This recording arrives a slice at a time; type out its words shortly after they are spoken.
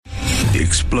The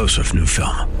explosive new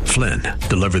film, Flynn,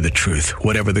 deliver the truth,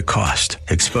 whatever the cost,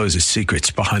 exposes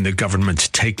secrets behind the government's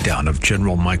takedown of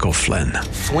General Michael Flynn.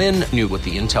 Flynn knew what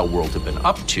the intel world had been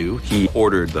up to. He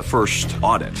ordered the first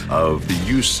audit of the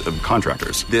use of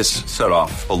contractors. This set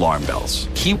off alarm bells.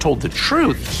 He told the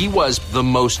truth. He was the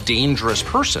most dangerous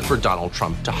person for Donald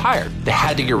Trump to hire. They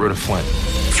had to get rid of Flynn.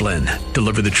 Flynn,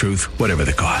 deliver the truth, whatever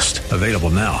the cost. Available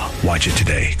now. Watch it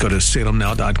today. Go to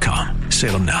salemnow.com.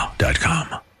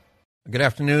 salemnow.com. Good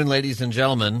afternoon, ladies and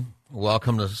gentlemen.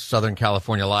 Welcome to Southern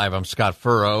California Live. I'm Scott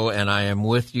Furrow, and I am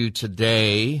with you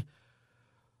today.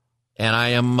 And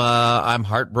I'm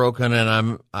heartbroken,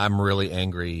 and I'm really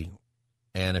angry.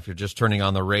 And if you're just turning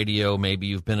on the radio, maybe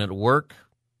you've been at work,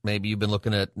 maybe you've been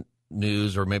looking at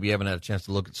news, or maybe you haven't had a chance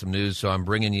to look at some news. So I'm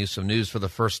bringing you some news for the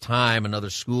first time. Another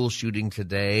school shooting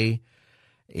today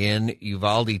in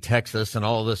Uvalde, Texas, and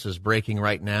all of this is breaking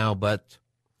right now, but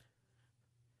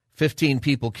 15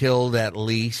 people killed at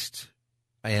least,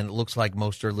 and it looks like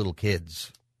most are little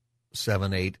kids,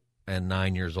 7, 8, and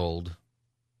 9 years old.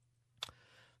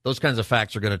 Those kinds of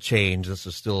facts are going to change. This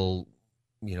is still,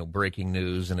 breaking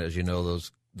news, and as you know,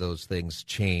 those things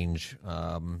change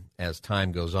as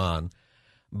time goes on.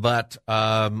 But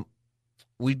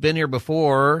we've been here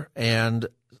before, and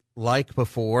like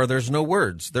before, there's no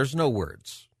words. There's no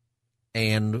words.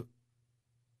 And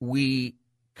we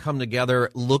come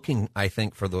together looking, I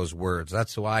think, for those words.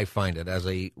 That's how I find it as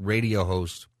a radio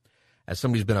host, as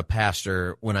somebody who's been a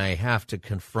pastor. When I have to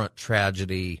confront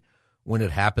tragedy, when it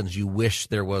happens, you wish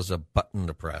there was a button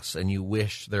to press, and you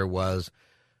wish there was,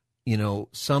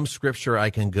 some scripture I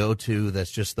can go to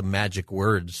that's just the magic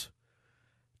words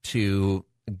to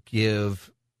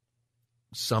give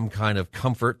some kind of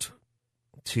comfort,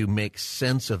 to make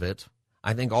sense of it.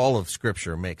 I think all of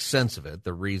Scripture makes sense of it,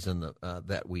 the reason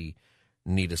that we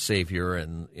need a Savior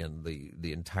and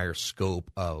the entire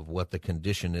scope of what the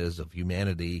condition is of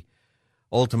humanity.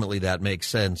 Ultimately, that makes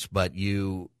sense, but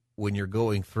when you're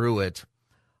going through it,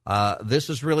 this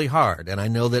is really hard. And I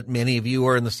know that many of you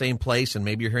are in the same place, and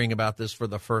maybe you're hearing about this for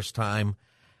the first time,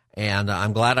 and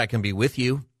I'm glad I can be with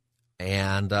you.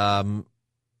 And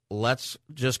let's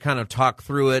just kind of talk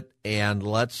through it, and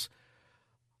let's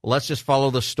just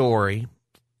follow the story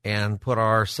and put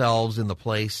ourselves in the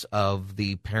place of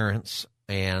the parents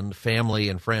and family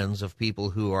and friends of people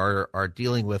who are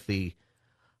dealing with the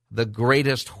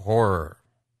greatest horror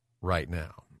right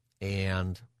now.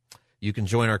 And you can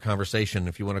join our conversation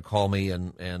if you want to call me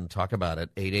and talk about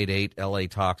it.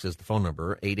 888-LA-TALKS is the phone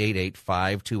number,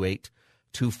 888-528-2557,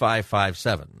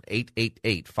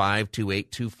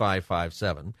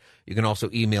 888-528-2557. You can also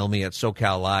email me at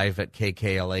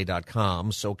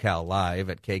SoCalLive@KKLA.com,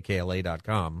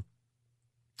 SoCalLive@KKLA.com.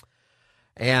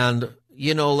 And,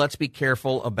 let's be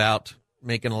careful about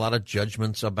making a lot of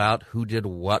judgments about who did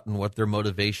what and what their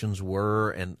motivations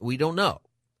were, and we don't know.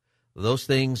 Those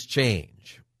things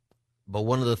change. But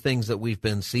one of the things that we've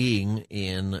been seeing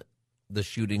in the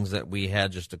shootings that we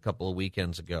had just a couple of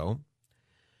weekends ago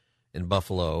in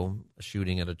Buffalo, a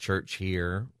shooting at a church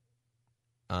here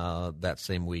that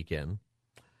same weekend,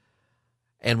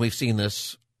 and we've seen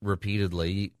this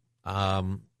repeatedly,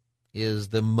 is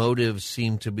the motives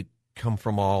seem to come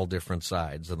from all different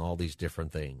sides and all these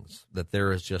different things, that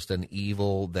there is just an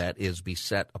evil that is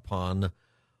beset upon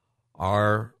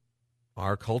our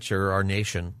culture, our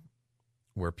nation,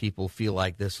 where people feel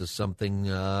like this is something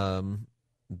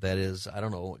that is,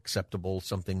 acceptable,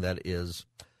 something that is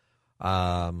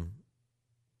a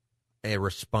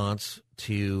response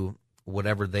to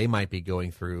whatever they might be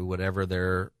going through, whatever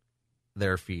they're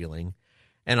feeling.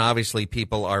 And obviously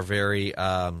people are very,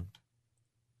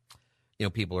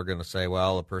 people are going to say,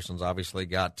 well, a person's obviously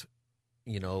got,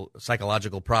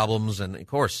 psychological problems. And of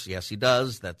course, yes, he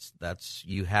does. That's,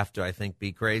 you have to, I think,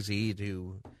 be crazy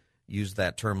to use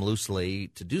that term loosely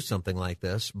to do something like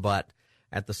this. But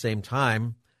at the same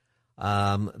time,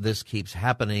 this keeps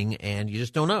happening and you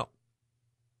just don't know.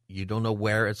 You don't know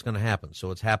where it's going to happen. So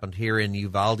it's happened here in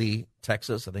Uvalde,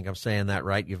 Texas. I think I'm saying that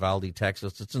right, Uvalde,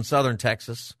 Texas. It's in southern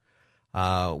Texas,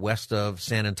 west of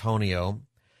San Antonio.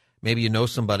 Maybe you know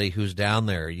somebody who's down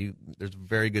there. There's a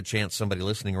very good chance somebody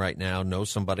listening right now knows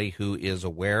somebody who is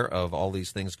aware of all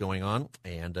these things going on.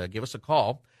 And give us a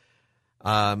call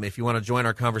if you want to join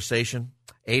our conversation.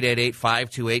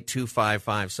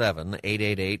 888-528-2557,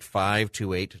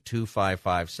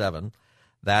 888-528-2557.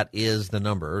 That is the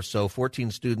number. So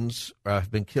 14 students have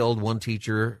been killed. One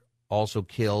teacher also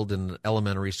killed in an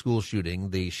elementary school shooting.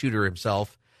 The shooter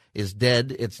himself is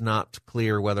dead. It's not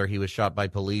clear whether he was shot by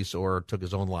police or took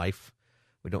his own life.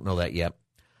 We don't know that yet.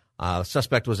 The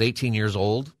suspect was 18 years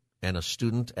old and a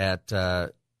student at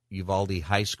Uvalde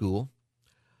High School.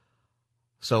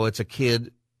 So it's a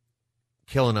kid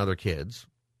killing other kids,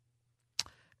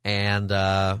 and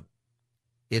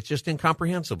it's just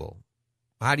incomprehensible.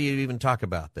 How do you even talk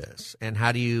about this? And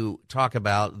how do you talk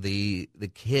about the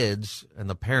kids and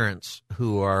the parents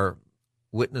who are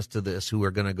witness to this, who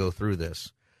are going to go through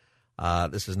this?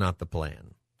 This is not the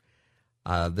plan.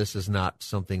 This is not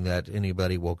something that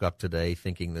anybody woke up today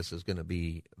thinking this is going to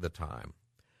be the time.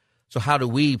 So how do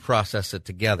we process it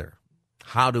together?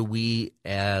 How do we,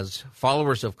 as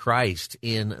followers of Christ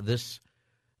in this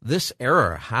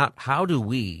era, how do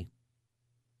we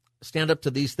stand up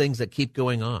to these things that keep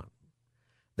going on,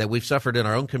 that we've suffered in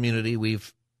our own community?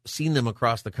 We've seen them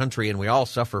across the country, and we all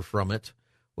suffer from it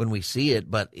when we see it,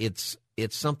 but it's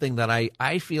something that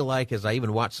I feel like, as I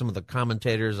even watch some of the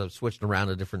commentators, I've switched around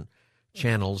to different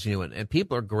channels, and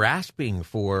people are grasping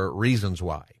for reasons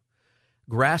why,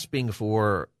 grasping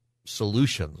for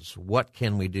solutions. What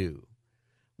can we do?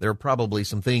 There are probably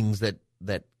some things that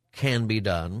can be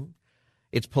done.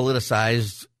 It's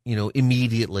politicized,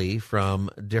 immediately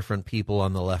from different people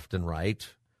on the left and right.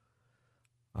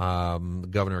 The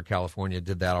governor of California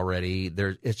did that already.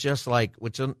 It's just like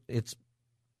it's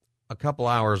a couple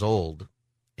hours old,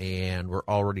 and we're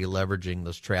already leveraging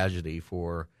this tragedy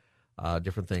for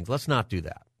different things. Let's not do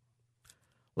that.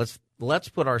 Let's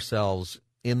put ourselves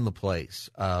in the place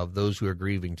of those who are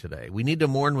grieving today. We need to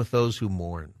mourn with those who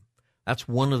mourn. That's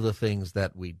one of the things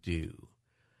that we do,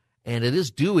 and it is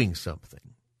doing something.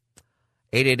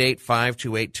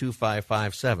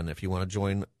 888-528-2557 if you want to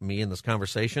join me in this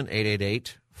conversation.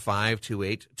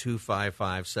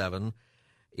 888-528-2557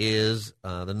 is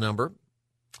the number.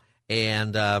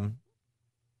 And I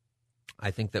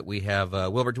think that we have,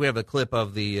 Wilbert, do we have a clip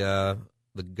of the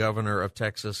governor of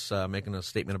Texas making a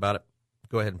statement about it?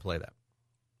 Go ahead and play that.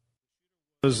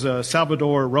 It was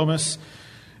Salvador Romas,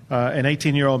 an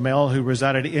 18-year-old male who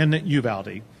resided in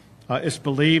Uvalde. It's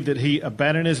believed that he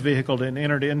abandoned his vehicle and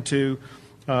entered into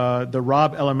the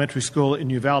Robb Elementary School in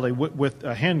Uvalde with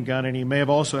a handgun, and he may have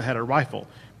also had a rifle,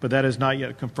 but that is not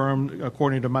yet confirmed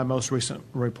according to my most recent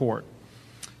report.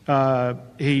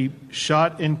 He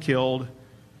shot and killed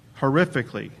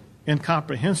horrifically,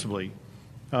 incomprehensibly,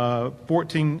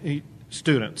 14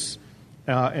 students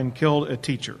and killed a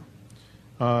teacher.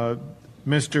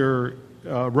 Mr.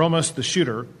 Romas, the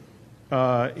shooter,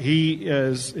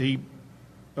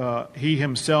 he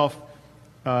himself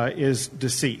is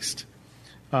deceased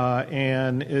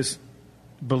and is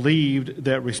believed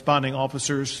that responding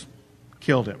officers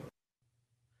killed him.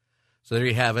 So there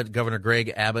you have it, Governor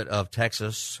Greg Abbott of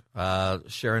Texas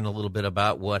sharing a little bit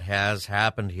about what has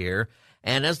happened here.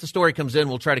 And as the story comes in,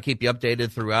 we'll try to keep you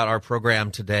updated throughout our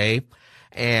program today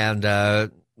and, try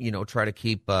to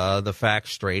keep the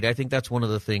facts straight. I think that's one of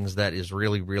the things that is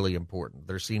really, really important.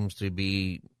 There seems to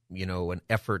be, an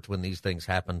effort when these things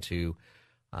happen to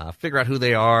figure out who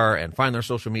they are and find their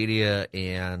social media.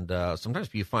 And sometimes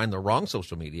you find the wrong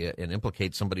social media and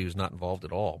implicate somebody who's not involved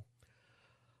at all.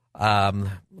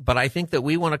 But I think that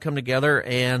we want to come together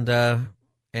and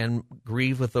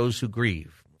grieve with those who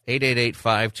grieve.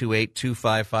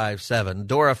 888-528-2557.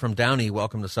 Dora from Downey,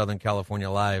 welcome to Southern California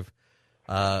Live.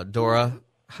 Dora,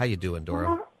 how you doing,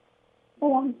 Dora?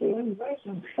 Oh, I'm doing great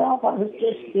myself. I was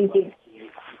just thinking,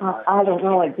 I don't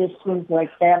know, it just seems like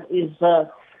that is,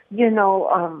 that's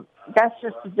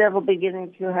just the devil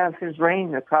beginning to have his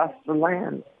reign across the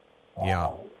land.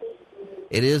 Yeah.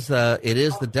 It is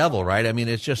the devil, right? I mean,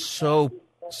 it's just so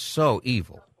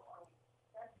evil.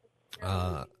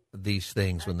 These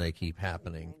things when they keep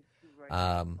happening,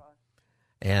 and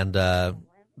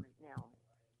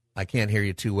I can't hear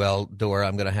you too well, Dora.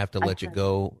 I'm going to have to let you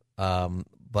go.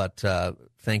 But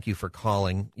thank you for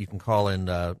calling. You can call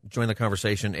and join the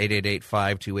conversation.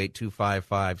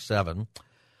 888-528-2557.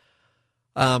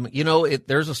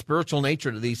 There's a spiritual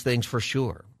nature to these things for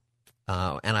sure.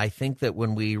 And I think that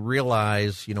when we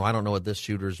realize, I don't know what this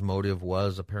shooter's motive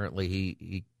was. Apparently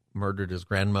he murdered his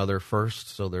grandmother first,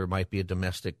 so there might be a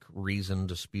domestic reason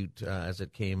dispute as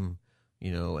it came,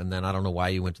 and then I don't know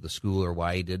why he went to the school or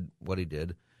why he did what he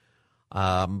did.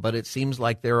 But it seems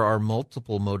like there are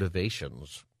multiple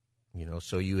motivations,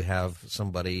 so you have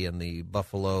somebody in the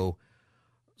Buffalo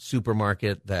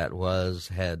supermarket that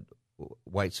had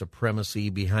white supremacy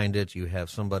behind it. You have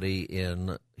somebody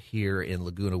here in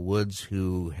Laguna Woods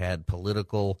who had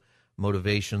political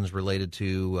motivations related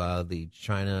to the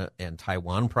China and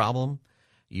Taiwan problem.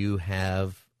 You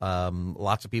have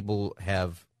lots of people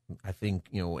have, I think,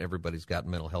 everybody's got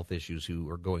mental health issues who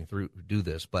are going through do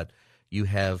this, but you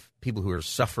have people who are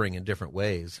suffering in different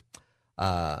ways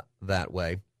that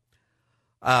way.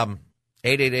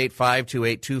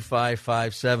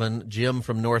 888-528-2557. Jim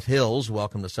from North Hills,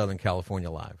 welcome to Southern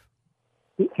California Live.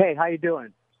 Hey, how you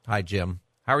doing? Hi, Jim.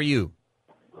 How are you?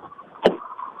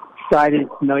 So I didn't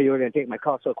know you were going to take my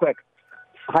call so quick.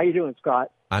 How you doing,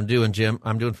 Scott? I'm doing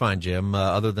fine, Jim.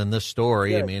 Other than this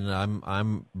story, Good. I mean,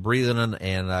 I'm breathing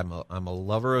and I'm a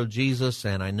lover of Jesus,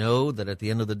 and I know that at the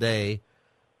end of the day,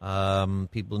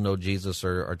 people who know Jesus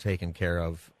are taken care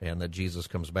of, and that Jesus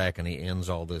comes back and he ends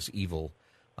all this evil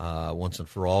once and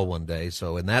for all one day.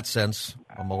 So in that sense,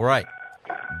 I'm all right.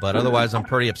 But otherwise, I'm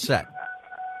pretty upset.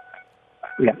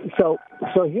 Yeah. So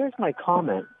here's my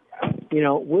comment. You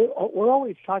know, we're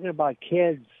always talking about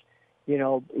kids. You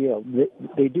know,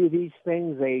 they do these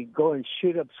things. They go and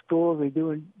shoot up schools. They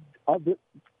do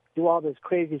all this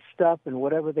crazy stuff and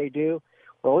whatever they do.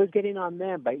 We're always getting on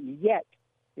them, but yet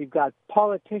we've got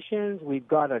politicians, we've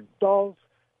got adults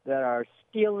that are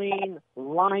stealing,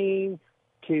 lying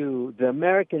to the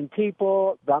American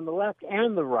people on the left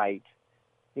and the right.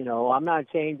 You know, I'm not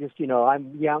saying just, you know,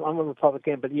 I'm a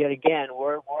Republican, but yet again,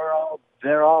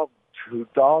 they're all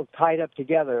tied up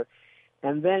together.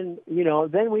 And then, you know,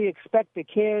 then we expect the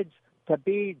kids to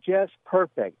be just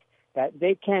perfect, that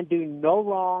they can't do no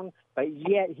wrong, but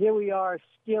yet here we are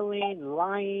stealing,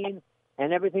 lying,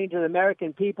 and everything to the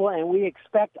American people, and we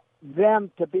expect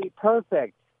them to be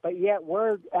perfect, but yet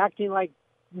we're acting like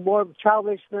more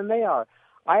childish than they are.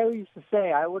 I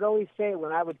would always say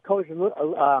when I would coach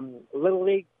Little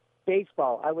League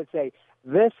baseball, I would say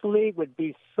this league would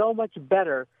be so much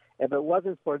better if it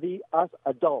wasn't for us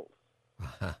adults.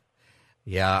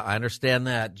 Yeah, I understand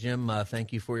that, Jim.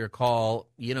 Thank you for your call.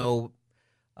 You know,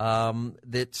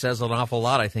 that says an awful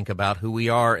lot, I think, about who we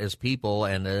are as people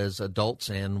and as adults,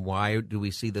 and why do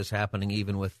we see this happening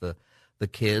even with the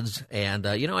kids. And,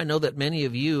 you know, I know that many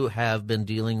of you have been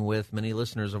dealing with, many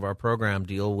listeners of our program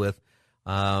deal with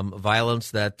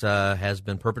violence that has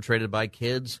been perpetrated by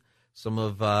kids. Some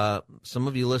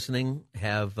of you listening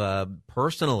have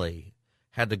personally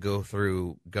had to go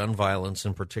through gun violence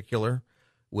in particular,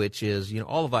 which is, you know,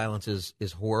 all violence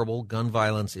is horrible. Gun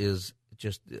violence is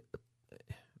just,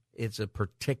 it's a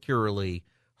particularly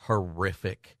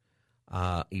horrific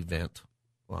event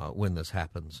when this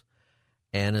happens.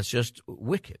 And it's just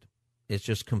wicked. It's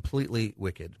just completely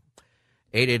wicked.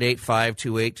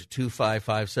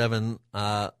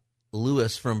 888-528-2557.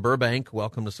 Lewis from Burbank,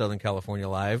 welcome to Southern California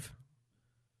Live.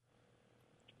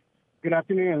 Good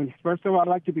afternoon. First of all, I'd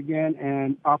like to begin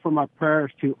and offer my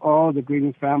prayers to all the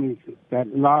grieving families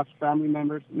that lost family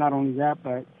members. Not only that,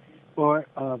 but for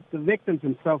the victims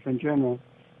themselves in general.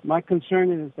 My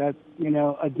concern is that, you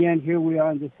know, again, here we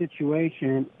are in this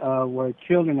situation where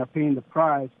children are paying the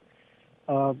price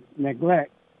of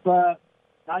neglect. But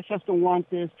I just don't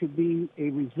want this to be a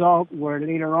result where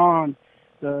later on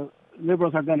the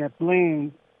liberals are going to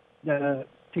blame to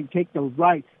take the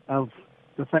rights of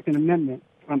the Second Amendment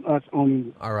from us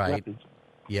owning weapons.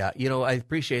 Yeah, you know, I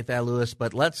appreciate that, Lewis,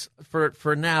 but let's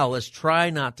for now, let's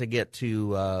try not to get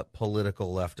too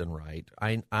political left and right.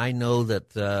 I know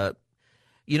that,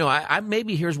 you know, I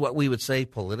maybe here's what we would say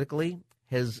politically,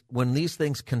 when these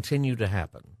things continue to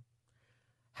happen,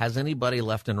 has anybody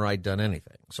left and right done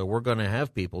anything? So we're going to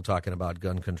have people talking about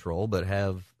gun control, but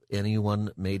have anyone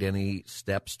made any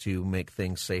steps to make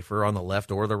things safer on the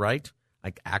left or the right?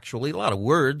 Like, actually, a lot of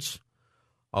words,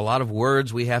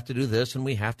 we have to do this and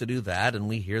we have to do that, and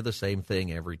we hear the same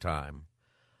thing every time.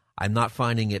 I'm not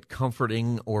finding it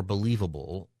comforting or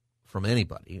believable from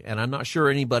anybody, and I'm not sure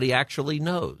anybody actually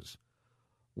knows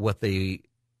what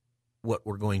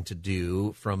we're going to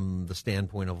do from the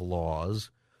standpoint of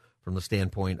laws, from the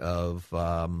standpoint of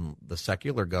the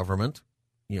secular government.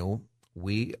 You know,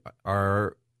 we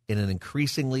are in an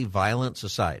increasingly violent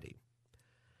society,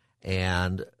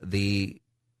 and the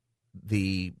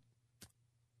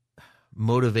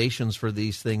motivations for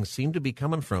these things seem to be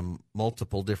coming from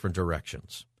multiple different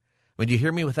directions. When you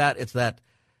hear me with that, it's that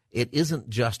it isn't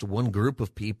just one group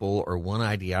of people or one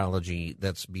ideology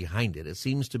that's behind it. It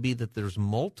seems to be that there's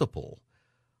multiple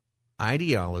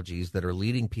ideologies that are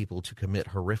leading people to commit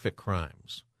horrific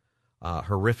crimes,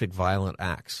 horrific violent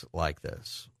acts like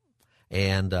this.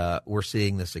 And we're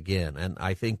seeing this again. And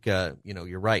I think, you know,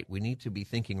 you're right. We need to be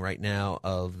thinking right now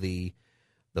of the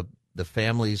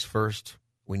families first.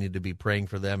 We need to be praying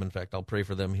for them. In fact, I'll pray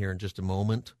for them here in just a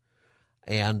moment.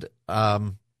 And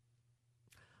I'm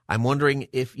wondering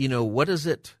if, you know, what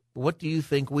do you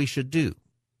think we should do?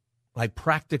 Like,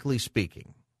 practically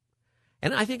speaking.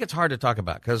 And I think it's hard to talk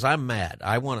about because I'm mad.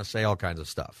 I want to say all kinds of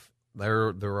stuff.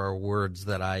 There are words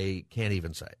that I can't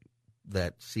even say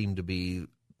that seem to be,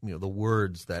 you know, the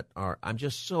words that are, I'm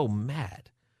just so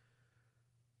mad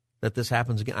that this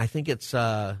happens again. I think it's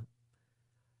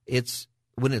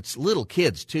when it's little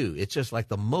kids too, it's just like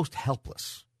the most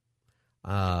helpless.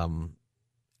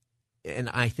 and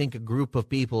I think a group of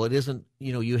people, it isn't,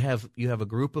 you have a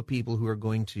group of people who are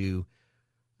going to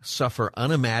suffer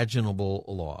unimaginable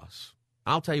loss.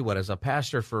 I'll tell you what, as a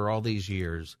pastor for all these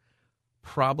years,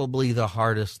 probably the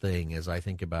hardest thing, as I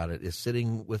think about it, is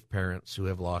sitting with parents who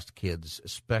have lost kids,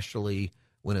 especially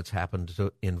when it's happened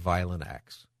in violent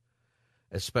acts,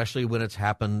 especially when it's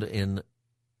happened in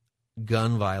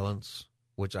gun violence,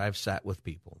 which I've sat with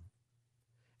people.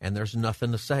 And there's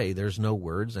nothing to say. There's no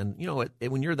words. And,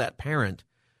 when you're that parent,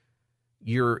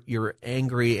 you're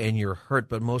angry and you're hurt,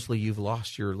 but mostly you've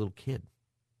lost your little kid.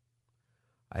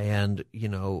 And,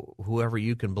 whoever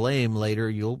you can blame later,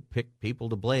 you'll pick people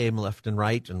to blame left and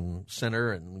right and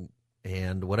center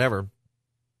and whatever.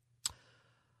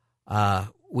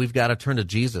 We've got to turn to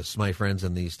Jesus, my friends,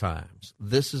 in these times.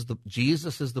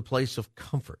 Jesus is the place of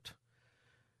comfort.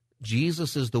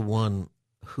 Jesus is the one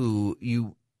who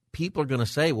people are going to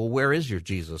say, well, where is your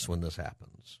Jesus when this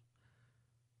happens?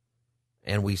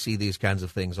 And we see these kinds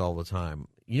of things all the time.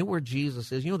 You know where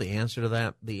Jesus is? You know the answer to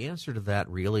that? The answer to that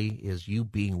really is you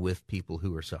being with people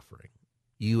who are suffering.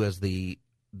 You as the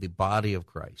body of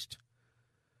Christ.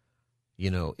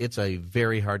 It's a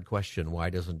very hard question. Why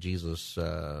doesn't Jesus,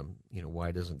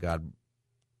 why doesn't God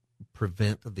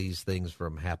prevent these things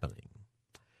from happening?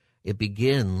 It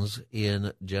begins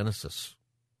in Genesis.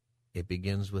 It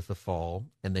begins with the fall,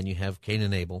 and then you have Cain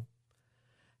and Abel.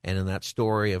 And in that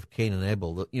story of Cain and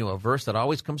Abel, a verse that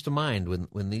always comes to mind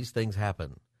when these things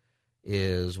happen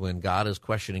is when God is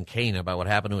questioning Cain about what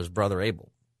happened to his brother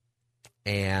Abel.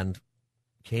 And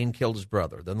Cain killed his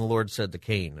brother. Then the Lord said to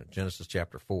Cain, in Genesis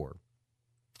chapter 4,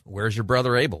 where's your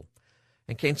brother Abel?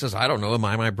 And Cain says, I don't know. Am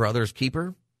I my brother's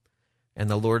keeper? And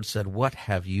the Lord said, what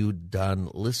have you done?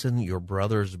 Listen, your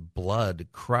brother's blood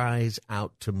cries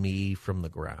out to me from the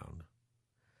ground.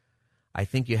 I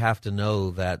think you have to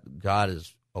know that God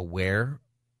is aware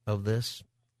of this.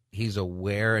 He's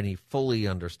aware and he fully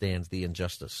understands the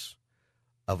injustice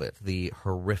of it, the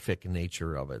horrific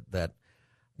nature of it, that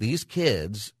these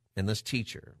kids and this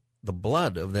teacher, the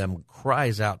blood of them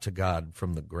cries out to God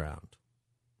from the ground.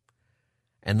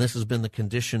 And this has been the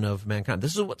condition of mankind.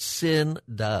 This is what sin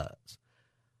does.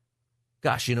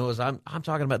 Gosh, as I'm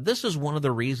talking about, this is one of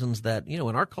the reasons that, in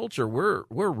our culture, we're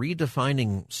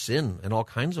redefining sin in all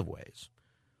kinds of ways.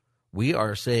 We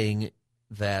are saying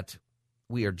that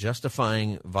we are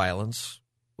justifying violence.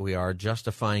 We are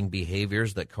justifying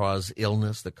behaviors that cause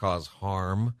illness, that cause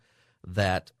harm,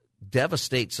 that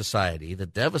devastate society,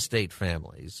 that devastate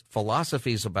families,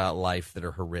 philosophies about life that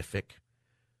are horrific.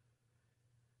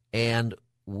 And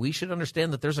we should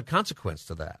understand that there's a consequence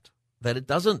to that it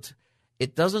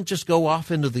doesn't just go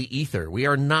off into the ether. We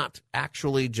are not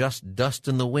actually just dust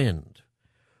in the wind.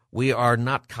 We are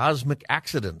not cosmic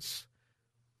accidents.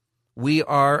 We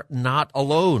are not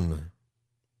alone.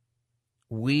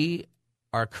 We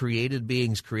are created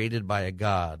beings created by a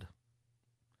God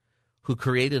who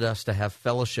created us to have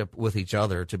fellowship with each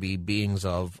other, to be beings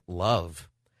of love.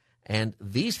 And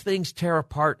these things tear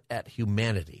apart at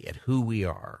humanity, at who we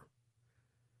are.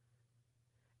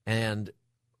 And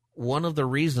one of the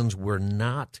reasons we're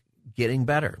not getting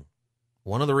better,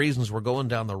 one of the reasons we're going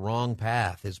down the wrong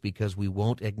path is because we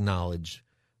won't acknowledge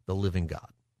the living God.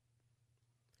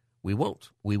 We won't.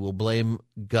 We will blame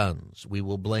guns. We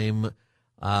will blame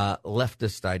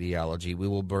leftist ideology. We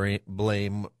will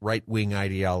blame right-wing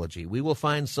ideology. We will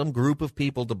find some group of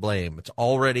people to blame. It's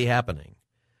already happening.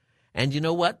 And you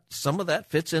know what? Some of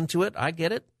that fits into it. I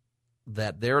get it.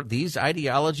 That these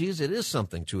ideologies, it is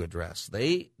something to address.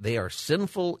 They are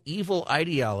sinful, evil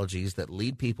ideologies that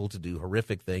lead people to do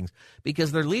horrific things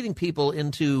because they're leading people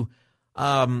into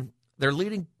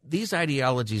these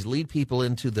ideologies lead people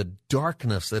into the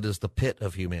darkness that is the pit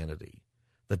of humanity,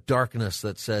 the darkness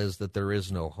that says that there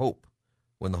is no hope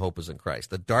when the hope is in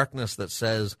Christ, the darkness that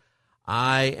says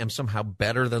I am somehow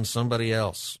better than somebody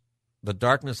else, the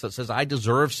darkness that says I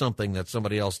deserve something that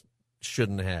somebody else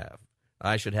shouldn't have.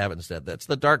 I should have it instead. That's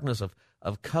the darkness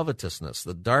of covetousness,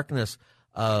 the darkness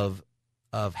of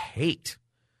hate,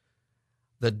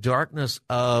 the darkness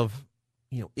of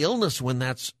illness when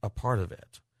that's a part of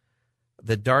it,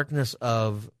 the darkness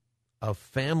of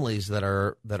families that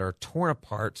are torn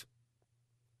apart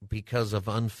because of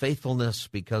unfaithfulness,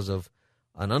 because of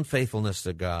an unfaithfulness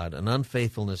to God, an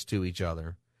unfaithfulness to each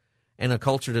other, and a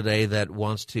culture today that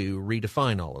wants to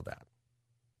redefine all of that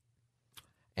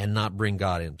and not bring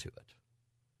God into it.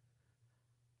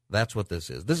 That's what this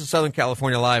is. This is Southern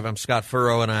California Live. I'm Scott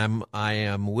Furrow, and I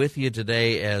am with you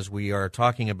today as we are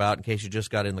talking about, in case you just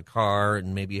got in the car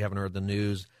and maybe you haven't heard the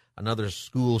news, another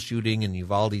school shooting in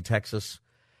Uvalde, Texas.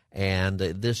 And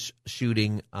this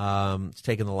shooting has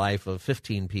taken the life of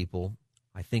 15 people,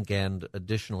 I think, and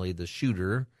additionally the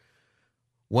shooter,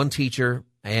 1 teacher,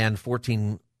 and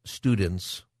 14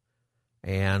 students.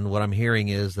 And what I'm hearing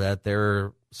is that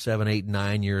they're 7, 8,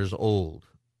 9 years old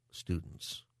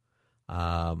students.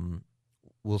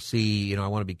 We'll see. I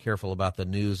want to be careful about the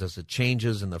news as it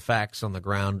changes and the facts on the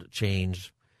ground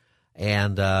change.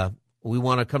 And we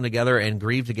want to come together and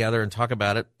grieve together and talk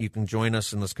about it. You can join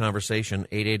us in this conversation,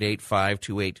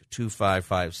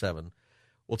 888-528-2557.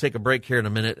 We'll take a break here in a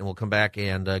minute, and we'll come back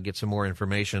and get some more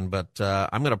information. But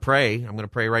I'm going to pray. I'm going to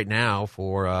pray right now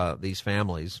for these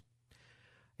families.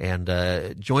 And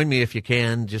join me if you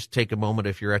can. Just take a moment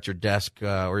if you're at your desk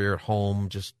or you're at home.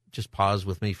 Just pause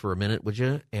with me for a minute, would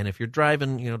you? And if you're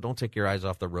driving, don't take your eyes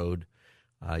off the road.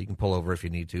 You can pull over if you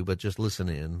need to, but just listen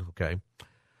in, okay?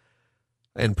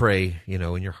 And pray,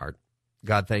 in your heart.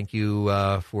 God, thank you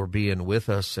for being with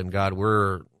us. And God,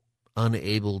 we're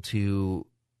unable to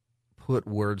put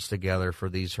words together for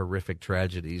these horrific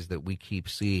tragedies that we keep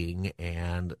seeing.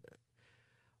 And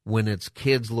when it's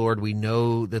kids, Lord, we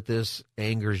know that this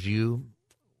angers you.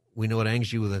 We know it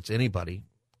angers you when it's anybody.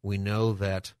 We know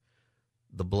that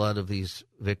the blood of these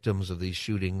victims of these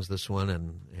shootings, this one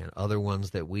and other ones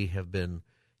that we have been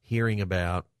hearing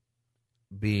about,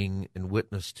 being in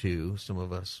witness to, some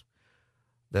of us,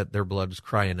 that their blood is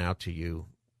crying out to you.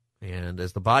 And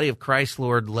as the body of Christ,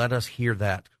 Lord, let us hear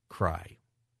that cry.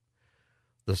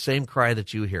 The same cry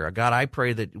that you hear. God, I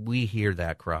pray that we hear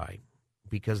that cry,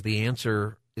 because the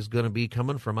answer is going to be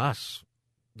coming from us.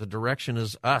 The direction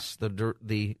is us.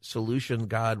 The solution,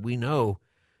 God, we know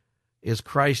is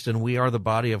Christ, and we are the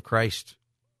body of Christ.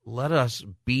 Let us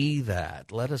be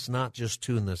that. Let us not just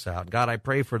tune this out. God, I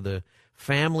pray for the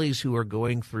families who are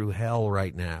going through hell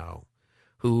right now,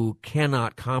 who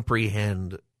cannot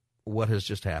comprehend what has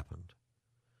just happened,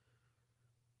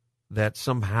 that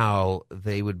somehow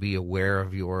they would be aware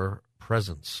of your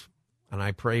presence. And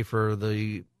I pray for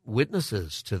the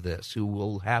witnesses to this who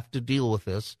will have to deal with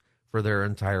this for their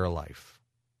entire life.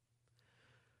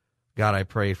 God, I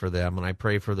pray for them, and I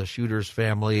pray for the shooter's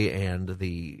family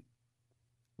and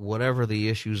whatever the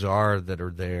issues are that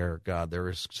are there. God, there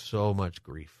is so much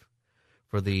grief.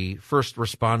 For the first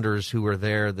responders who are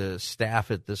there, the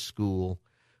staff at this school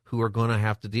who are going to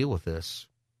have to deal with this,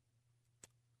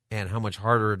 and how much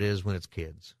harder it is when it's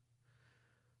kids.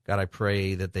 God, I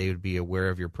pray that they would be aware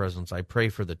of your presence. I pray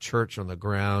for the church on the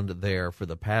ground there, for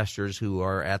the pastors who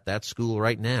are at that school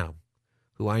right now,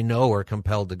 who I know are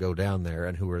compelled to go down there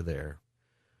and who are there,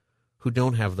 who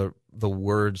don't have the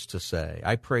words to say.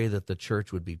 I pray that the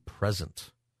church would be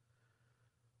present.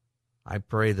 I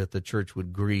pray that the church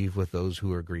would grieve with those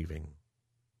who are grieving.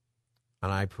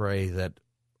 And I pray that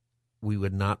we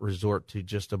would not resort to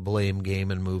just a blame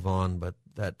game and move on, but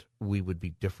that we would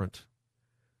be different.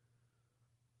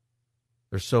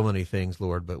 There's so many things,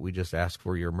 Lord, but we just ask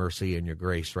for your mercy and your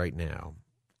grace right now.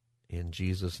 In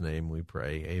Jesus' name we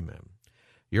pray. Amen.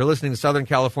 You're listening to Southern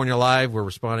California Live. We're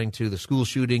responding to the school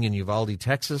shooting in Uvalde,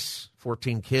 Texas.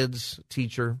 14 kids,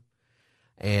 teacher.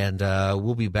 And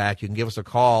we'll be back. You can give us a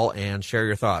call and share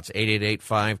your thoughts.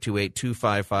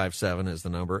 888-528-2557 is the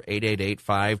number.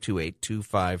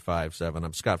 888-528-2557.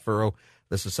 I'm Scott Furrow.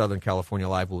 This is Southern California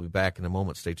Live. We'll be back in a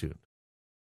moment. Stay tuned.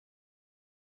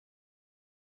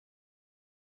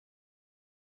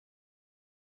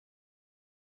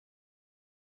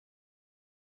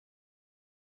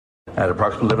 At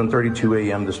approximately 11:32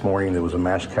 a.m. this morning, there was a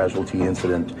mass casualty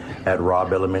incident at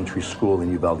Robb Elementary School in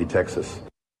Uvalde, Texas.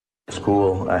 The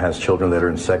school has children that are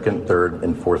in 2nd, 3rd,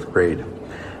 and 4th grade.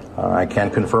 I can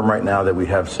confirm right now that we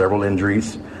have several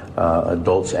injuries,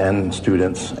 adults and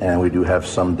students, and we do have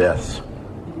some deaths.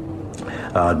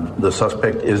 The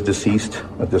suspect is deceased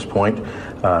at this point.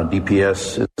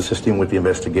 DPS is assisting with the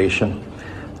investigation.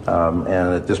 And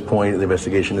at this point, the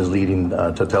investigation is leading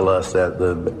to tell us that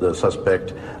the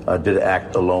suspect did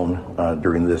act alone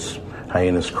during this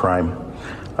heinous crime.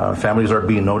 Families are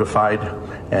being notified,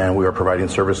 and we are providing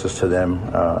services to them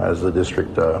as the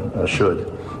district should.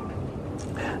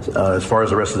 As far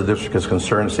as the rest of the district is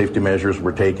concerned, safety measures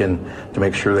were taken to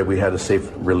make sure that we had a safe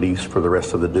release for the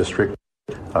rest of the district.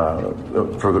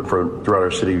 Throughout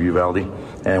our city of Uvalde,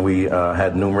 and we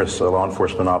had numerous law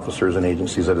enforcement officers and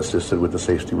agencies that assisted with the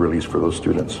safety release for those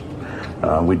students.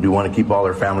 We do want to keep all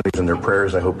our families in their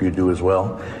prayers. I hope you do as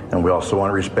well. And we also want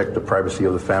to respect the privacy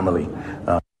of the family.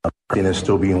 It is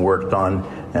still being worked on,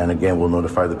 and again, we'll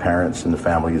notify the parents and the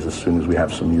families as soon as we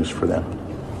have some news for them.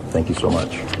 Thank you so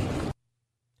much.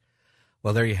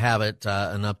 Well, there you have it,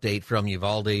 an update from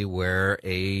Uvalde where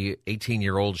a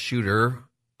 18-year-old shooter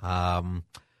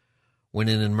went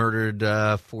in and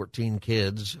murdered 14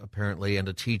 kids, apparently, and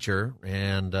a teacher.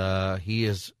 And he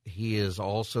is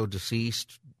also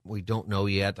deceased. We don't know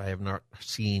yet. I have not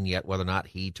seen yet whether or not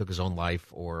he took his own life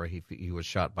or he was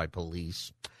shot by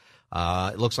police.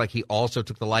 It looks like he also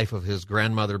took the life of his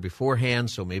grandmother beforehand,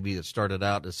 so maybe it started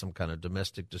out as some kind of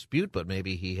domestic dispute, but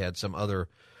maybe he had some other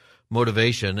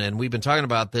motivation. And we've been talking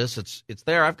about this. It's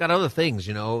there. I've got other things,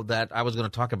 that I was going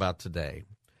to talk about today.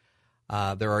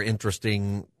 There are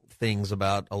interesting things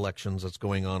about elections that's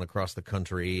going on across the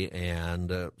country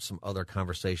and some other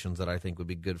conversations that I think would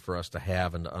be good for us to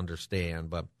have and to understand.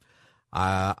 But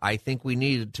I think we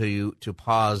needed to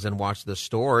pause and watch this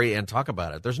story and talk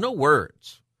about it. There's no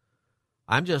words.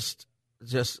 I'm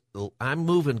I'm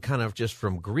moving kind of just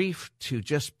from grief to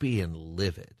just being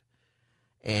livid.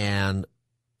 And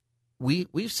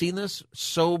we've seen this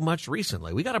so much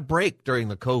recently. We got a break during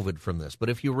the COVID from this. But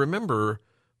if you remember,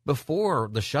 before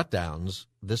the shutdowns,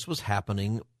 this was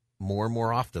happening more and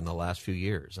more often the last few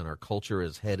years. And our culture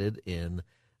is headed in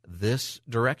this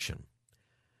direction,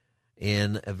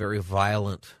 in a very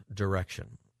violent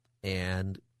direction.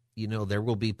 And there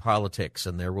will be politics,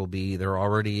 and there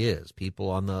already is,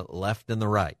 people on the left and the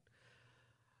right.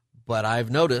 But I've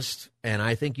noticed, and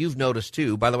I think you've noticed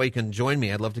too, by the way, you can join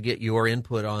me. I'd love to get your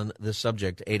input on this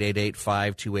subject,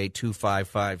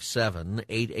 888-528-2557,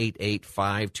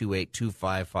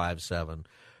 888-528-2557.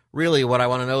 Really, what I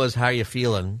want to know is how you're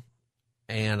feeling,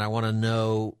 and I want to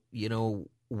know,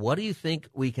 what do you think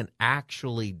we can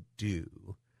actually do?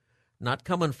 Not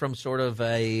coming from sort of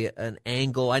an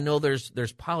angle. I know there's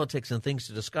politics and things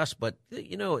to discuss, but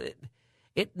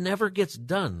it never gets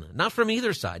done. Not from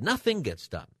either side. Nothing gets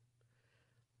done.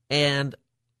 And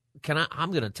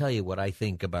I'm going to tell you what I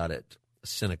think about it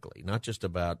cynically, not just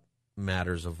about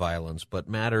matters of violence, but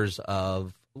matters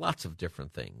of lots of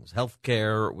different things.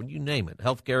 Healthcare, you name it.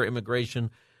 Healthcare,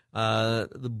 immigration,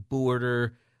 the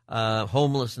border,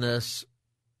 homelessness,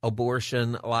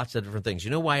 abortion, lots of different things. You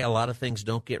know why a lot of things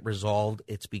don't get resolved?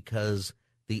 It's because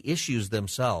the issues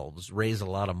themselves raise a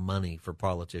lot of money for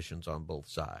politicians on both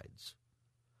sides.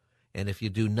 And if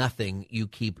you do nothing, you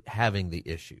keep having the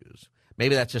issues.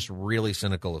 Maybe that's just really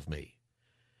cynical of me.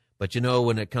 But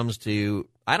when it comes to,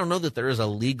 I don't know that there is a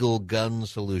legal gun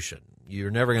solution.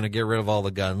 You're never going to get rid of all the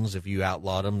guns. If you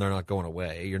outlaw them, they're not going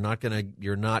away. You're not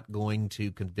going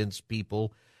to convince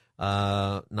people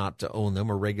not to own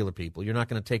them, or regular people. You're not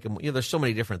going to take them. There's so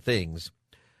many different things.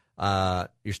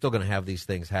 You're still going to have these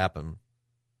things happen,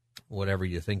 whatever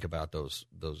you think about those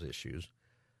issues.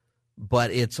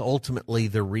 But it's ultimately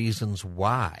the reasons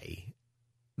why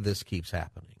this keeps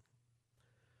happening.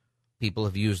 People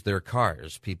have used their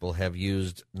cars. People have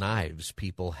used knives.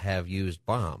 People have used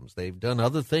bombs. They've done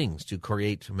other things to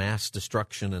create mass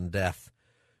destruction and death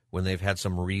when they've had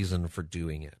some reason for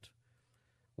doing it.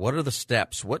 What are the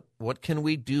steps? What can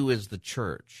we do as the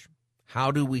church? How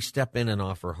do we step in and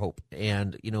offer hope?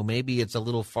 And, maybe it's a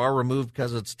little far removed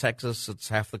because it's Texas. It's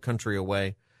half the country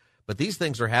away. But these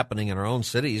things are happening in our own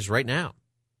cities right now.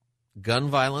 Gun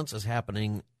violence is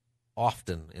happening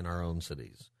often in our own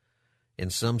cities. In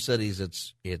some cities,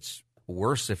 it's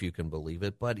worse, if you can believe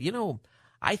it. But,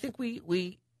 I think we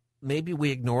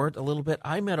ignore it a little bit.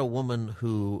 I met a woman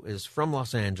who is from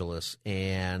Los Angeles,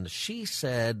 and she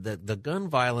said that the gun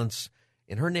violence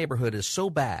in her neighborhood is so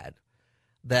bad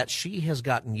that she has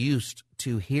gotten used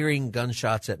to hearing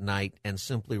gunshots at night and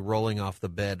simply rolling off the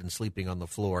bed and sleeping on the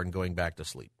floor and going back to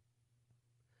sleep.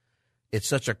 It's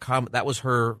such a common, that was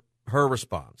her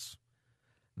response,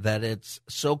 that it's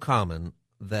so common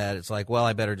that it's like, well,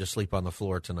 I better just sleep on the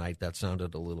floor tonight. That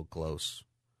sounded a little close.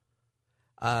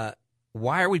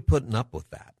 Why are we putting up with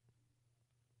that?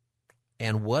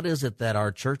 And what is it that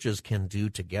our churches can do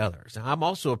together? So I'm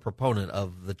also a proponent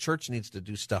of the church needs to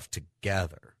do stuff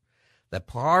together. That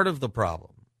part of the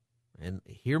problem, and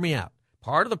hear me out,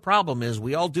 part of the problem is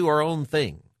we all do our own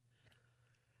thing.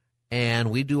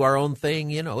 And we do our own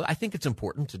thing, I think it's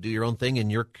important to do your own thing in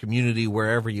your community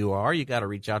wherever you are. You got to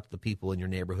reach out to the people in your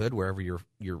neighborhood, wherever your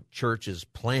church is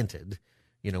planted,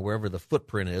 wherever the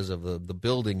footprint is of the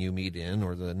building you meet in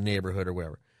or the neighborhood or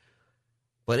wherever.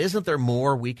 But isn't there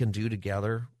more we can do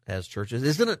together as churches?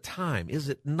 Isn't it time? Is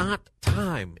it not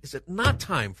time? Is it not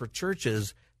time for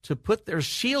churches to put their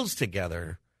shields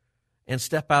together and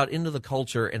step out into the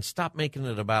culture and stop making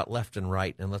it about left and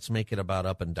right, and let's make it about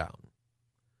up and down?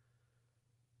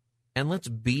 And let's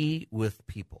be with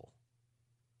people.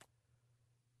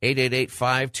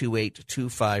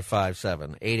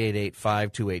 888-528-2557.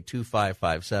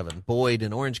 888-528-2557. Boyd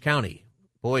in Orange County.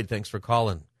 Boyd, thanks for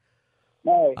calling.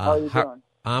 Hey, how are you doing?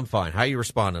 I'm fine. How are you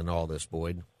responding to all this,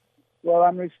 Boyd? Well,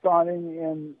 I'm responding,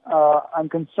 and I'm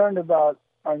concerned about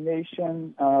our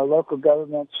nation, local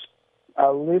governments,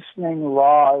 loosening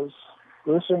laws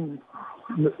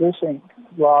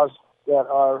that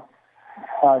are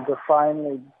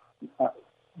definitely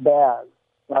bad,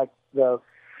 like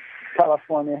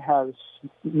California has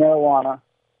marijuana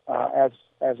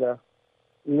as a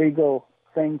legal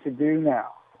thing to do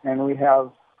now, and we have.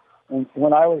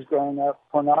 When I was growing up,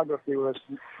 pornography was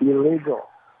illegal,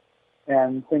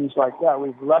 and things like that.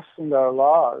 We've lessened our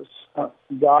laws,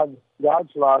 God's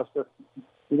laws, but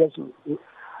He doesn't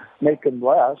make them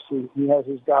less. He has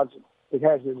His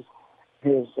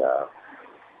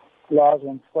laws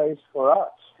in place for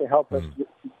us to help us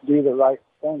do the right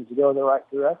thing, to go the right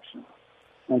direction,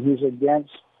 and He's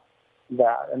against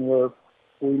that. And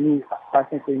I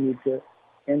think we need to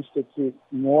institute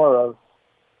more of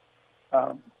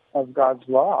God's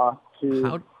law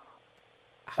to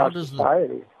our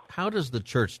society. How does the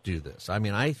church do this? I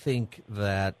mean, I think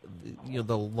that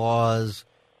the laws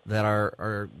that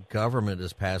our government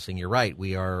is passing. You're right.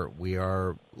 We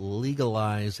are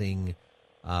legalizing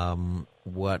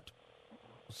what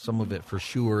some of it for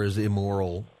sure is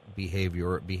immoral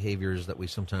behaviors that we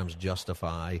sometimes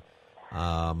justify.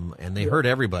 And they hurt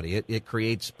everybody. It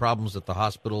creates problems at the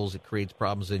hospitals. It creates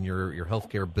problems in your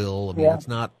healthcare bill. I mean, it's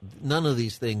not. None of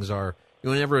these things are.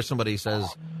 Whenever somebody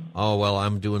says, "Oh, well,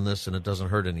 I'm doing this and it doesn't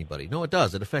hurt anybody," no, it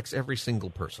does. It affects every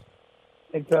single person.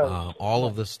 It does. All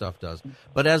of this stuff does.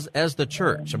 But as the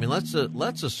church, I mean,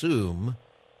 let's assume.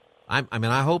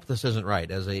 I hope this isn't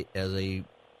right. As a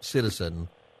citizen.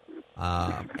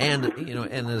 And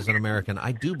as an American,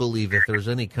 I do believe if there's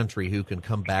any country who can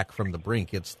come back from the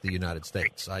brink, it's the United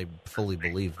States. I fully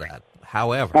believe that.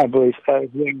 However, I believe so.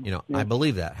 I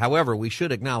believe that. However, we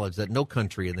should acknowledge that no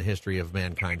country in the history of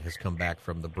mankind has come back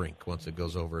from the brink once it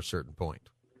goes over a certain point,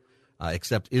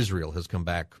 except Israel has come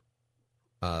back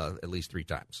at least 3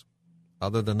 times.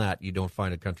 Other than that, you don't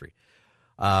find a country.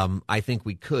 I think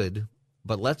we could,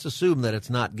 but let's assume that it's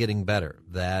not getting better,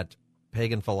 that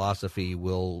pagan philosophy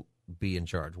will be in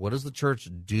charge. What does the church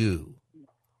do?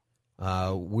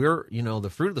 The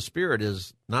fruit of the Spirit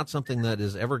is not something that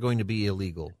is ever going to be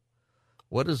illegal.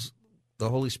 What does the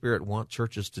Holy Spirit want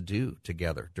churches to do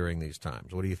together during these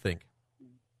times? What do you think?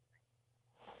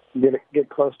 Get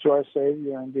close to our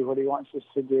Savior and do what He wants us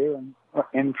to do, and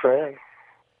in prayer.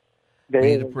 We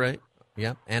need to pray.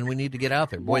 Yeah, and we need to get out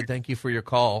there. Boyd, thank you for your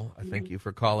call. I thank you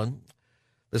for calling.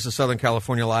 This is Southern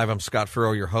California Live. I'm Scott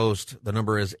Furrow, your host. The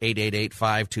number is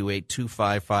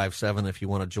 888-528-2557 if you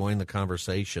want to join the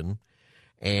conversation.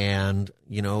 And,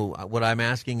 what I'm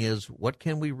asking is, what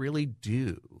can we really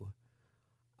do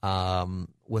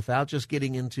without just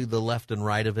getting into the left and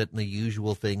right of it and the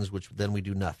usual things, which then we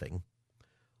do nothing?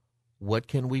 What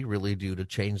can we really do to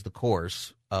change the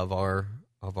course of our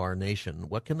nation?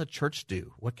 What can the church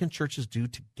do? What can churches do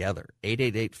together?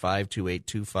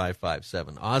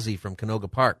 888-528-2557. Ozzy from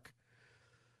Canoga Park.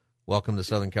 Welcome to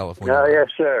Southern California. Yes,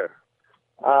 sir.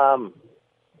 I'm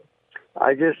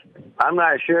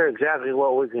not sure exactly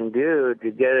what we can do to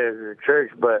get it as a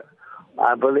church, but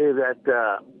I believe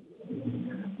that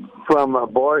from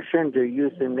abortion to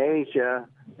euthanasia,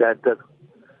 that the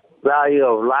value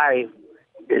of life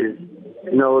is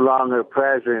no longer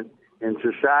present in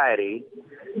society,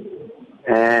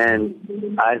 and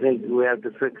I think we have to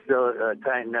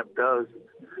tighten up those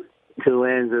 2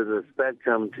 ends of the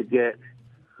spectrum to get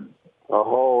a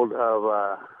hold of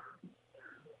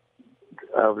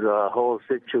the whole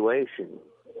situation.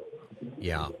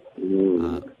 Yeah,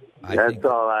 that's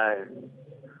all.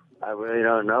 I really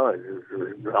don't know.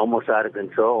 It's almost out of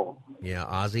control. Yeah,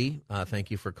 Ozzy, thank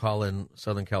you for calling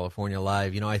Southern California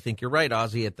Live. I think you're right,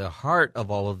 Ozzy. At the heart of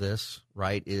all of this,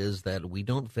 right, is that we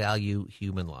don't value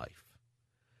human life.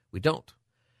 We don't.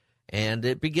 And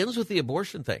it begins with the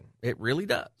abortion thing. It really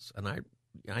does. And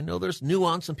I know there's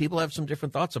nuance and people have some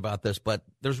different thoughts about this, but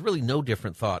there's really no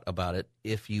different thought about it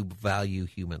if you value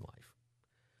human life.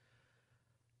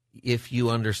 If you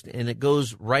understand, and it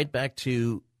goes right back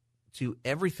to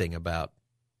everything about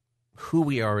who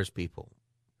we are as people.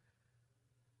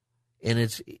 And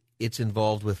it's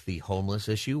involved with the homeless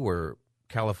issue, where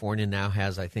California now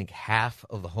has, I think, half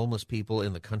of the homeless people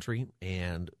in the country.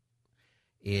 And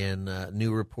in a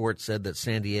new report said that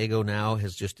San Diego now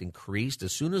has just increased.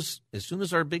 As soon as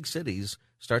our big cities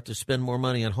start to spend more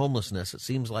money on homelessness,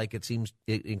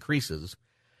 it increases.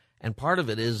 And part of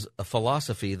it is a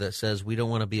philosophy that says we don't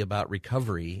want to be about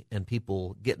recovery and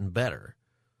people getting better.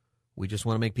 We just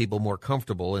want to make people more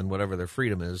comfortable in whatever their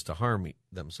freedom is to harm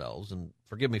themselves. And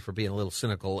forgive me for being a little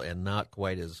cynical and not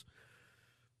quite as,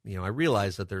 I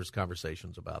realize that there's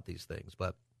conversations about these things,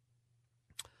 but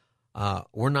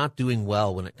we're not doing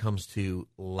well when it comes to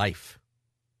life.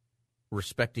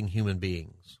 respecting human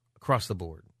beings across the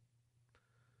board?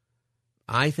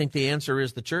 I think the answer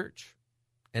is the church,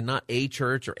 and not a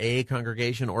church or a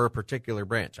congregation or a particular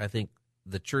branch. I think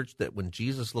the church, that when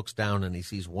Jesus looks down and he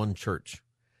sees one church,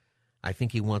 I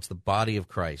think he wants the body of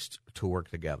Christ to work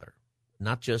together,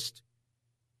 not just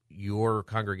your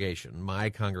congregation, my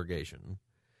congregation.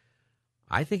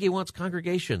 I think he wants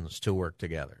congregations to work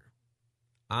together.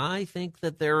 I think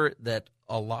that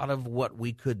a lot of what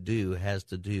we could do has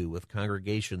to do with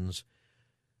congregations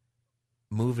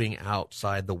moving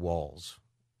outside the walls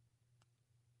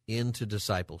into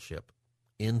discipleship,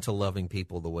 into loving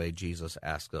people the way Jesus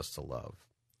asked us to love.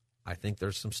 I think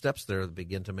there's some steps there that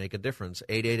begin to make a difference.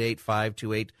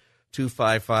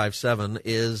 888-528-2557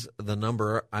 is the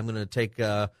number. I'm going to take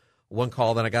one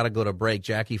call, then I got to go to break.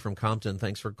 Jackie from Compton,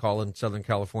 thanks for calling Southern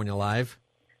California Live.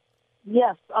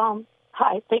 Yes.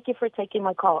 Hi. Thank you for taking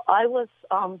my call. I was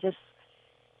I'm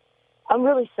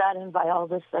really saddened by all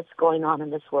this that's going on in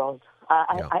this world.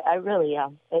 I really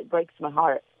am. It breaks my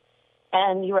heart.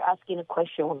 And you were asking a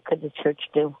question, what could the church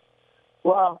do?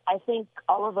 Well, I think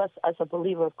all of us as a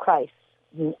believer of Christ,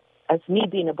 as me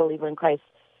being a believer in Christ,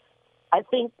 I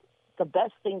think the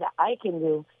best thing that I can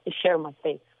do is share my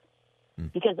faith.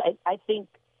 Because I think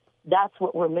that's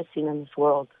what we're missing in this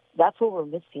world. That's what we're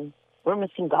missing. We're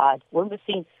missing God. We're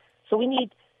missing. So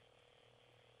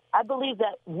I believe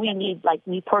that we need, like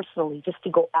me personally, just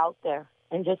to go out there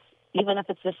and just, even if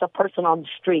it's just a person on the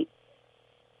street,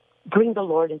 bring the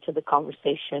Lord into the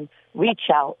conversation, reach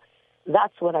out.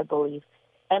 That's what I believe.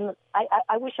 And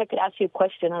I wish I could ask you a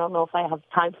question. I don't know if I have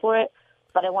time for it,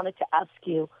 but I wanted to ask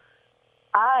you,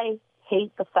 I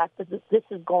hate the fact that this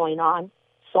is going on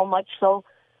so much so,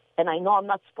 and I know I'm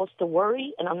not supposed to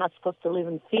worry and I'm not supposed to live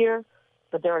in fear,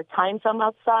 but there are times I'm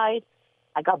outside.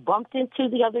 I got bumped into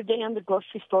the other day in the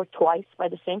grocery store twice by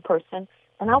the same person,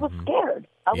 and I was scared.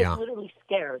 I was literally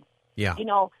scared. Yeah. You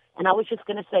know, and I was just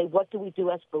going to say, what do we do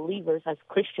as believers, as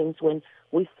Christians, when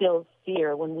we feel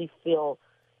fear, when we feel,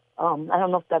 I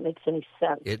don't know if that makes any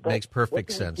sense. It makes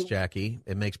perfect sense, Jackie.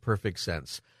 It makes perfect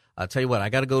sense. I'll tell you what, I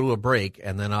got to go to a break,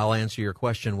 and then I'll answer your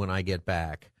question when I get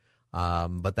back.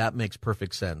 But that makes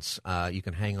perfect sense. You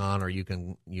can hang on, or you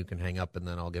can hang up, and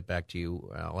then I'll get back to you.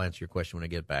 I'll answer your question when I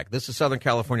get back. This is Southern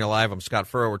California Live. I'm Scott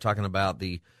Furrow. We're talking about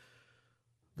the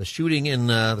shooting in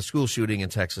the school shooting in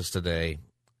Texas today,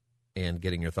 and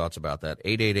getting your thoughts about that.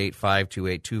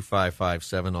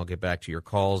 888-528-2557. I'll get back to your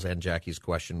calls and Jackie's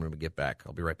question when we get back.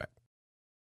 I'll be right back.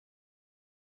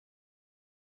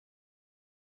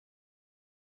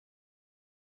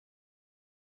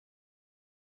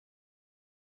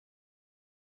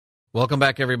 Welcome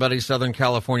back, everybody. Southern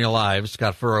California Live.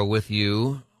 Scott Furrow with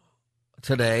you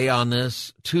today on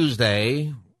this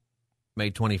Tuesday,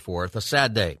 May 24th, a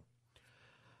sad day.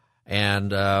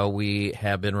 And we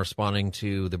have been responding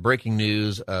to the breaking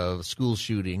news of school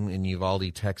shooting in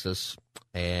Uvalde, Texas.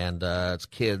 And it's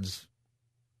kids,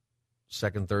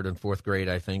 2nd, 3rd, and 4th grade,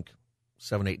 I think,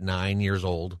 7, 8, 9 years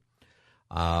old.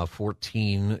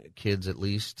 14 kids at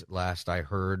least, last I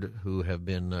heard, who have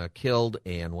been killed,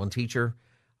 and one teacher.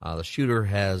 The shooter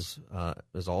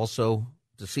is also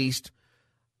deceased,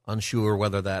 unsure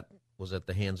whether that was at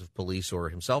the hands of police or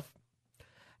himself.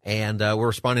 And we're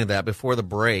responding to that. Before the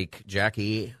break,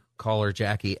 caller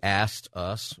Jackie asked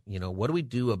us, what do we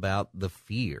do about the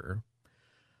fear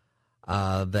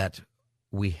that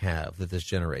we have, that this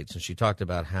generates? And she talked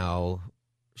about how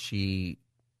she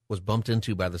was bumped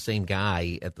into by the same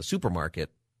guy at the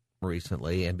supermarket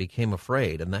recently and became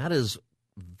afraid. And that is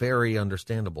very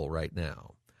understandable right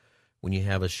now. When you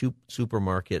have a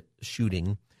supermarket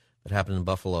shooting that happened in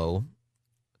Buffalo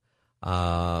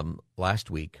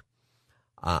last week,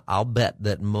 I'll bet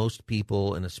that most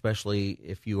people, and especially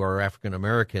if you are African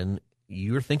American,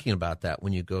 you're thinking about that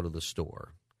when you go to the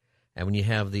store. And when you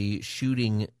have the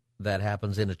shooting that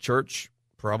happens in a church,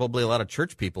 probably a lot of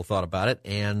church people thought about it.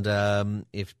 And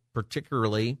if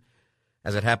particularly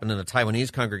as it happened in a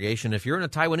Taiwanese congregation, if you're in a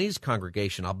Taiwanese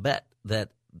congregation, I'll bet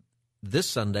that this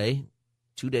Sunday,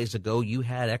 2 days ago, you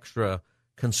had extra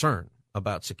concern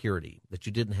about security that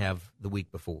you didn't have the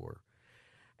week before.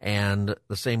 And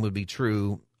the same would be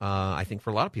true, I think,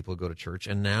 for a lot of people who go to church.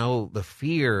 And now the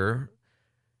fear,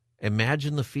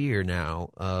 imagine the fear now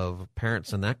of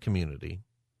parents in that community,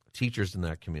 teachers in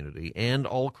that community, and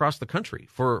all across the country.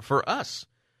 For us,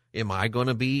 am I going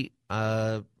to be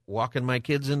walking my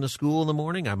kids into school in the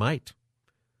morning? I might.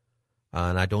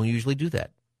 And I don't usually do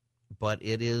that. But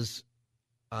it is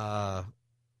on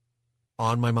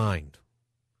my mind.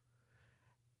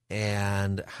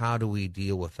 And how do we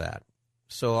deal with that?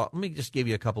 So let me just give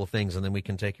you a couple of things, and then we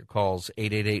can take your calls.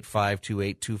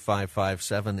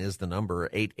 888-528-2557 is the number,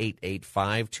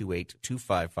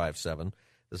 888-528-2557.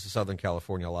 This is Southern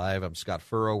California Live. I'm Scott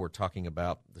Furrow. We're talking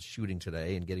about the shooting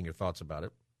today and getting your thoughts about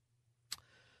it.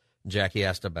 Jackie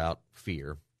asked about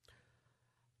fear.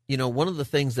 You know, one of the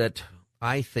things that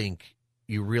I think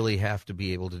you really have to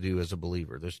be able to do as a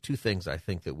believer, there's two things I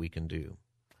think that we can do.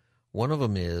 One of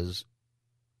them is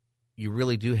you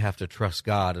really do have to trust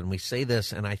God. And we say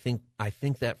this, and I think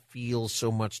that feels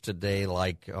so much today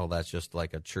like, oh, that's just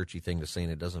like a churchy thing to say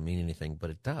and it doesn't mean anything,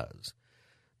 but it does.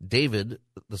 David,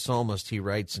 the psalmist, he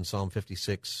writes in Psalm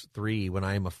 56:3, when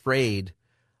I am afraid,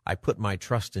 I put my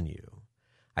trust in you.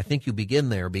 I think you begin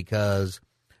there because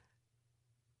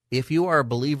if you are a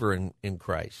believer in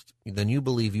Christ, then you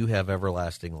believe you have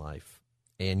everlasting life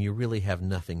and you really have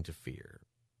nothing to fear.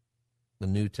 The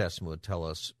New Testament would tell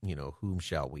us, you know, whom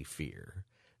shall we fear?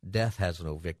 Death has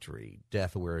no victory.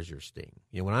 Death, where is your sting?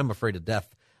 You know, when I'm afraid of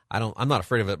death, I'm not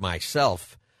afraid of it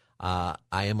myself. I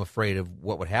am afraid of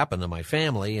what would happen to my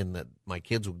family and that my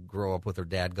kids would grow up with their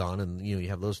dad gone, and you know, you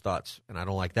have those thoughts, and I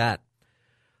don't like that.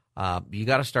 You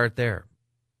got to start there.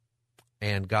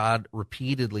 And God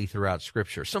repeatedly throughout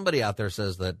Scripture, somebody out there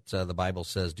says that the Bible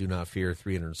says do not fear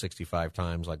 365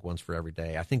 times, like once for every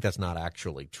day. I think that's not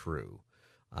actually true.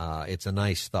 It's a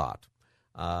nice thought.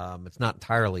 It's not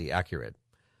entirely accurate.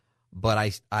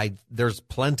 But there's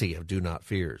plenty of do not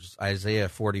fears. Isaiah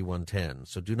 41:10.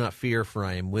 So do not fear, for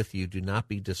I am with you. Do not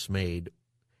be dismayed.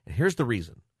 And here's the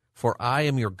reason. For I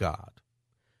am your God.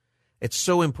 It's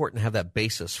so important to have that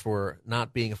basis for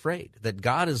not being afraid, that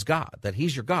God is God, that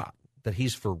he's your God, that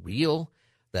he's for real,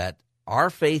 that our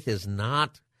faith is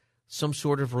not some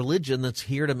sort of religion that's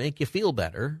here to make you feel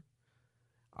better.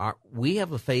 We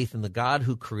have a faith in the God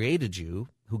who created you,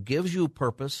 who gives you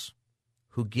purpose,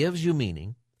 who gives you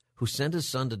meaning, who sent his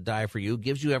son to die for you,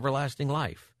 gives you everlasting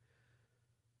life.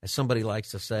 As somebody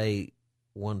likes to say,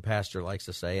 one pastor likes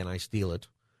to say, and I steal it,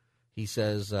 he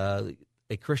says, a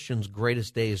Christian's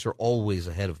greatest days are always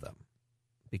ahead of them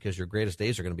because your greatest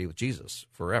days are going to be with Jesus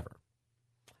forever.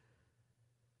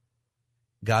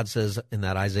 God says in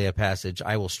that Isaiah passage,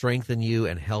 I will strengthen you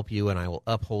and help you, and I will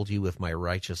uphold you with my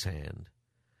righteous hand.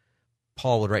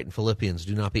 Paul would write in Philippians,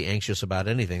 do not be anxious about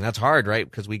anything. That's hard, right?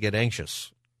 Because we get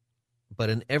anxious. But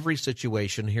in every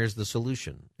situation, here's the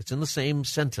solution. It's in the same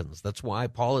sentence. That's why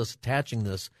Paul is attaching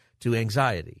this to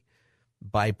anxiety.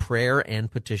 By prayer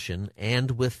and petition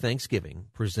and with thanksgiving,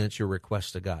 present your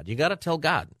request to God. You got to tell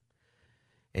God.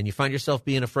 And you find yourself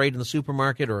being afraid in the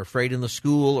supermarket or afraid in the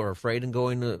school or afraid in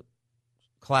going to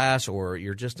class, or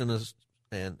you're just in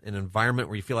an environment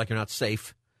where you feel like you're not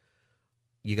safe.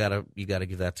 You got to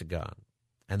give that to God.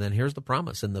 And then here's the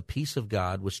promise. And the peace of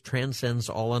God, which transcends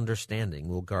all understanding,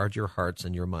 will guard your hearts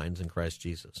and your minds in Christ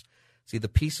Jesus. See, the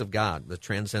peace of God that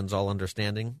transcends all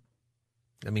understanding,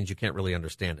 that means you can't really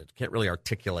understand it, can't really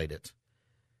articulate it.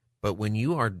 But when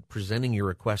you are presenting your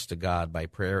request to God by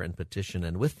prayer and petition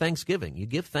and with thanksgiving, you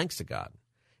give thanks to God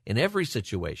in every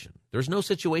situation. There's no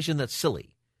situation that's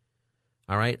silly.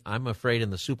 All right, I'm afraid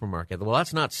in the supermarket. Well,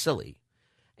 that's not silly.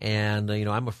 And,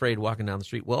 I'm afraid walking down the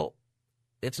street. Well,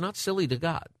 it's not silly to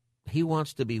God. He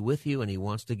wants to be with you, and he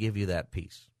wants to give you that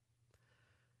peace.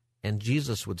 And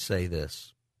Jesus would say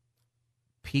this,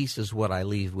 peace is what I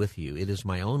leave with you. It is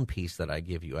my own peace that I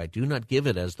give you. I do not give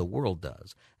it as the world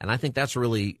does. And I think that's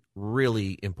really,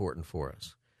 really important for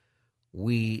us.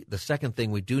 The second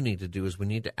thing we do need to do is we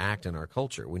need to act in our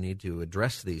culture. We need to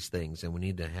address these things, and we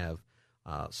need to have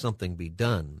something be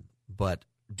done. But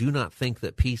do not think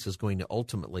that peace is going to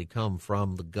ultimately come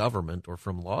from the government or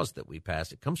from laws that we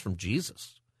pass. It comes from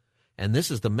Jesus. And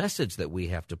this is the message that we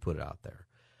have to put out there.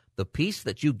 The peace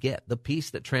that you get, the peace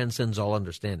that transcends all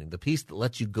understanding, the peace that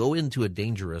lets you go into a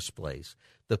dangerous place,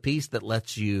 the peace that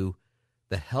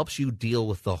helps you deal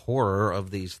with the horror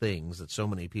of these things that so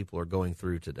many people are going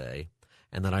through today,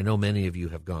 and that I know many of you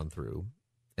have gone through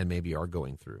and maybe are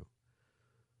going through.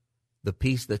 The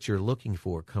peace that you're looking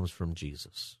for comes from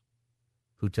Jesus,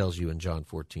 who tells you in John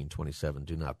 14:27,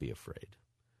 do not be afraid.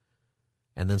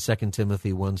 And then 2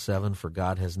 Timothy 1:7, for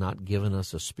God has not given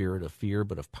us a spirit of fear,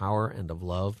 but of power and of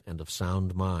love and of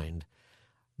sound mind.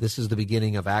 This is the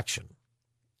beginning of action.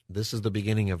 This is the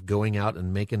beginning of going out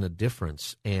and making a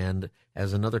difference. And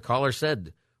as another caller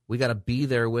said, we got to be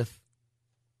there with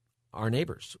our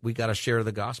neighbors. We got to share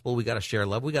the gospel. We got to share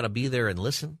love. We got to be there and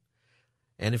listen.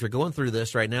 And if you're going through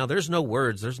this right now, there's no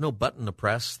words, there's no button to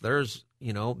press. There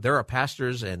are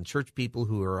pastors and church people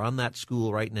who are on that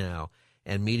school right now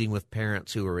and meeting with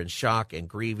parents who are in shock and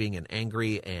grieving and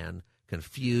angry and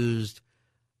confused.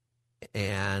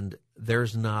 And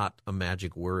there's not a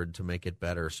magic word to make it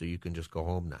better so you can just go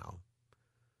home now.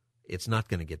 It's not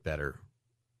going to get better.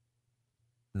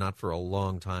 Not for a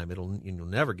long time. You'll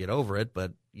never get over it,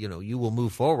 but you will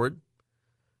move forward.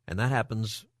 And that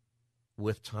happens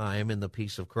with time and the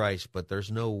peace of Christ. But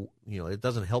there's no, it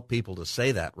doesn't help people to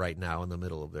say that right now in the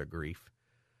middle of their grief.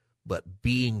 But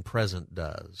being present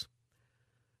does.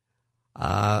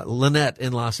 Lynette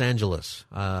in Los Angeles.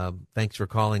 Thanks for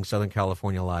calling Southern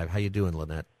California Live. How you doing,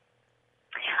 Lynette?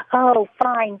 Oh,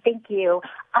 fine. Thank you.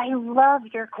 I love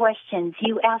your questions.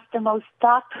 You ask the most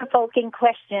thought-provoking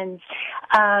questions,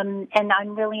 and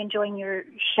I'm really enjoying your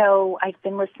show. I've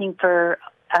been listening for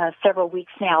several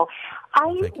weeks now.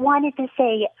 I wanted to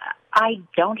say I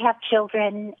don't have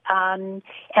children, and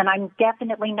I'm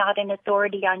definitely not an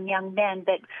authority on young men,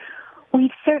 but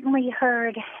we've certainly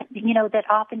heard, that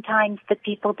oftentimes the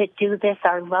people that do this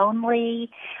are lonely.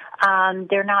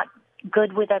 They're not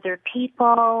good with other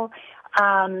people.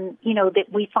 That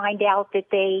we find out that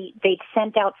they've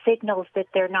sent out signals that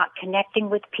they're not connecting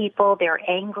with people. They're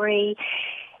angry.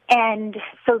 And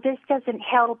so this doesn't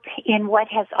help in what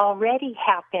has already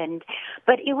happened.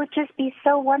 But it would just be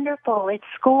so wonderful if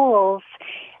schools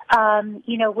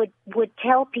would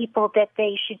tell people that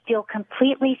they should feel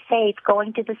completely safe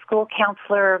going to the school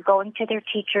counselor or going to their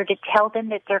teacher to tell them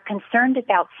that they're concerned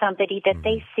about somebody that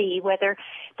they see, whether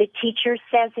the teacher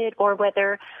says it or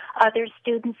whether other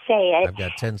students say it. I've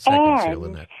got 10 seconds here,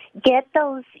 Lynette. Get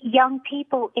those young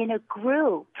people in a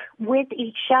group with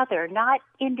each other, not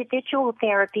individual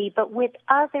therapy, but with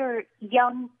other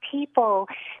young people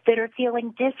that are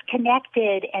feeling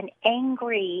disconnected and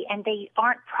angry and they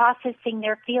aren't processing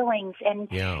their feelings, and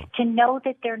to know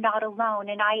that they're not alone.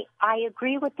 And I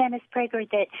agree with Dennis Prager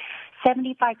that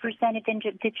 75% of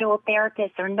individual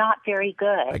therapists are not very good.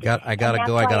 I got to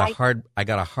go. I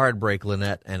got a hard break,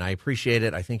 Lynette, and I appreciate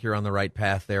it. I think you're on the right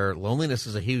path there. Loneliness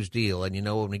is a huge deal, and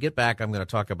when we get back, I'm going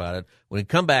to talk about it. When we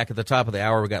come back at the top of the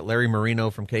hour, we got Larry Marino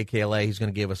from KKLA. He's going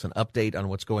to give us an update on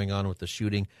what's going on with the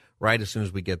shooting right as soon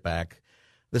as we get back.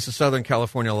 This is Southern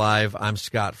California Live. I'm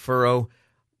Scott Furrow.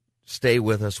 Stay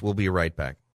with us. We'll be right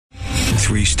back.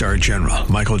 3-star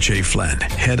General Michael J. Flynn,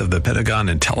 head of the Pentagon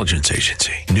Intelligence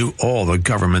Agency, knew all the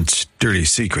government's dirty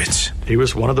secrets. He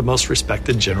was one of the most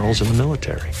respected generals in the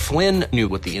military. Flynn knew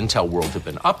what the intel world had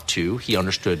been up to. He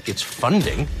understood its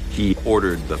funding. He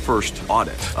ordered the first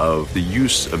audit of the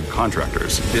use of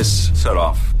contractors. This set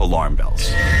off alarm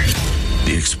bells.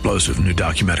 The explosive new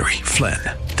documentary, Flynn,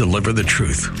 Deliver the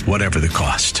Truth, Whatever the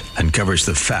Cost, uncovers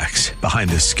the facts behind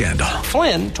this scandal.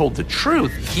 Flynn told the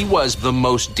truth. He was the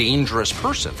most dangerous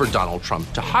person for Donald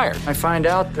Trump to hire. I find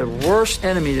out the worst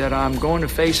enemy that I'm going to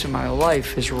face in my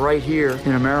life is right here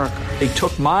in America. They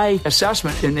took my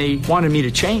assessment and they wanted me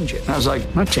to change it. And I was like,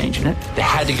 I'm not changing it. They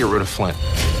had to get rid of Flynn.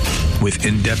 With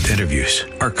in-depth interviews,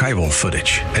 archival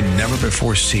footage, and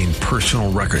never-before-seen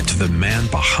personal records of the man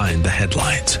behind the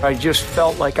headlines. I just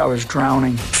felt like I was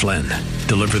drowning. Flynn,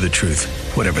 Deliver the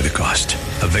Truth, Whatever the Cost.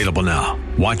 Available now.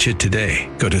 Watch it today.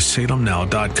 Go to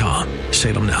salemnow.com.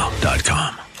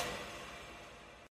 salemnow.com.